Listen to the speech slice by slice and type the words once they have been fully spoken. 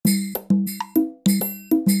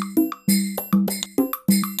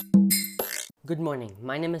Good morning.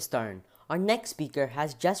 My name is Tharun. Our next speaker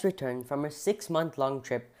has just returned from her 6-month-long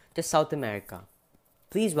trip to South America.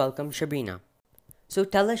 Please welcome Shabhrina. So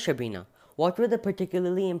tell us, Shabhrina, what were the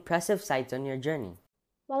particularly impressive sights on your journey?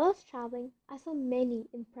 While I was traveling, I saw many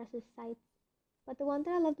impressive sights, but the one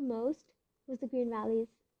that I loved the most was the green valleys.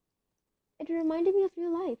 It reminded me of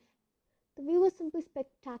new life. The view was simply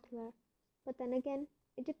spectacular, but then again,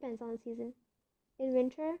 it depends on the season. In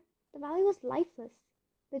winter, the valley was lifeless.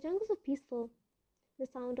 The jungles were peaceful. The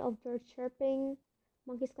sound of birds chirping,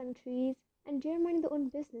 monkeys climbing trees, and deer minding their own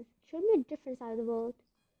business showed me a different side of the world.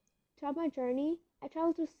 Throughout my journey, I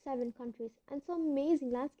traveled through 7 countries and saw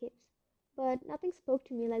amazing landscapes, but nothing spoke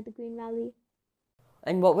to me like the Green Valley.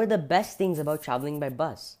 And what were the best things about traveling by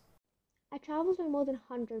bus? I traveled by more than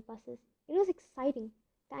 100 buses. It was exciting.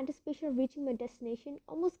 The anticipation of reaching my destination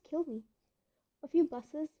almost killed me. A few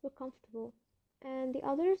buses were comfortable, and the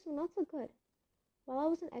others were not so good. While I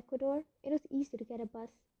was in Ecuador, it was easy to get a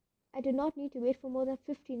bus. I did not need to wait for more than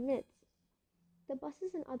 15 minutes. The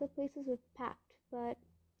buses in other places were packed, but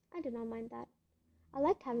I did not mind that. I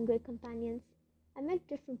liked having great companions. I met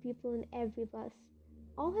different people in every bus.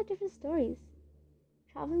 All had different stories.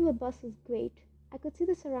 Traveling by bus was great. I could see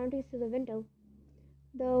the surroundings through the window.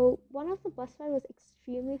 Though one of the bus rides was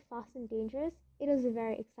extremely fast and dangerous, it was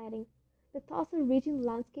very exciting. The thoughts of reaching the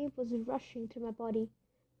landscape was rushing through my body,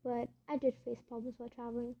 but I did face problems while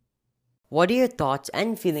traveling. What are your thoughts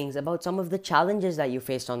and feelings about some of the challenges that you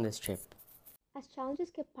faced on this trip? As challenges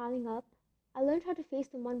kept piling up, I learned how to face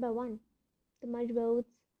them one by one. The muddy roads,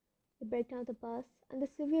 the breakdown of the bus, and the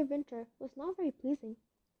severe winter was not very pleasing.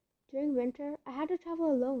 During winter, I had to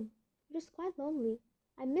travel alone, which was quite lonely.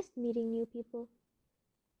 I missed meeting new people.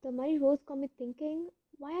 The muddy roads got me thinking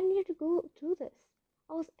why I needed to go through this.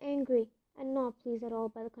 I was angry and not pleased at all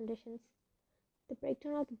by the conditions. The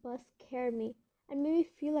breakdown of the bus scared me and made me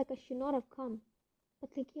feel like I should not have come.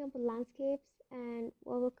 But thinking of the landscapes and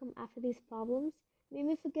what will come after these problems made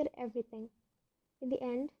me forget everything. In the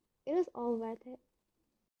end, it was all worth it.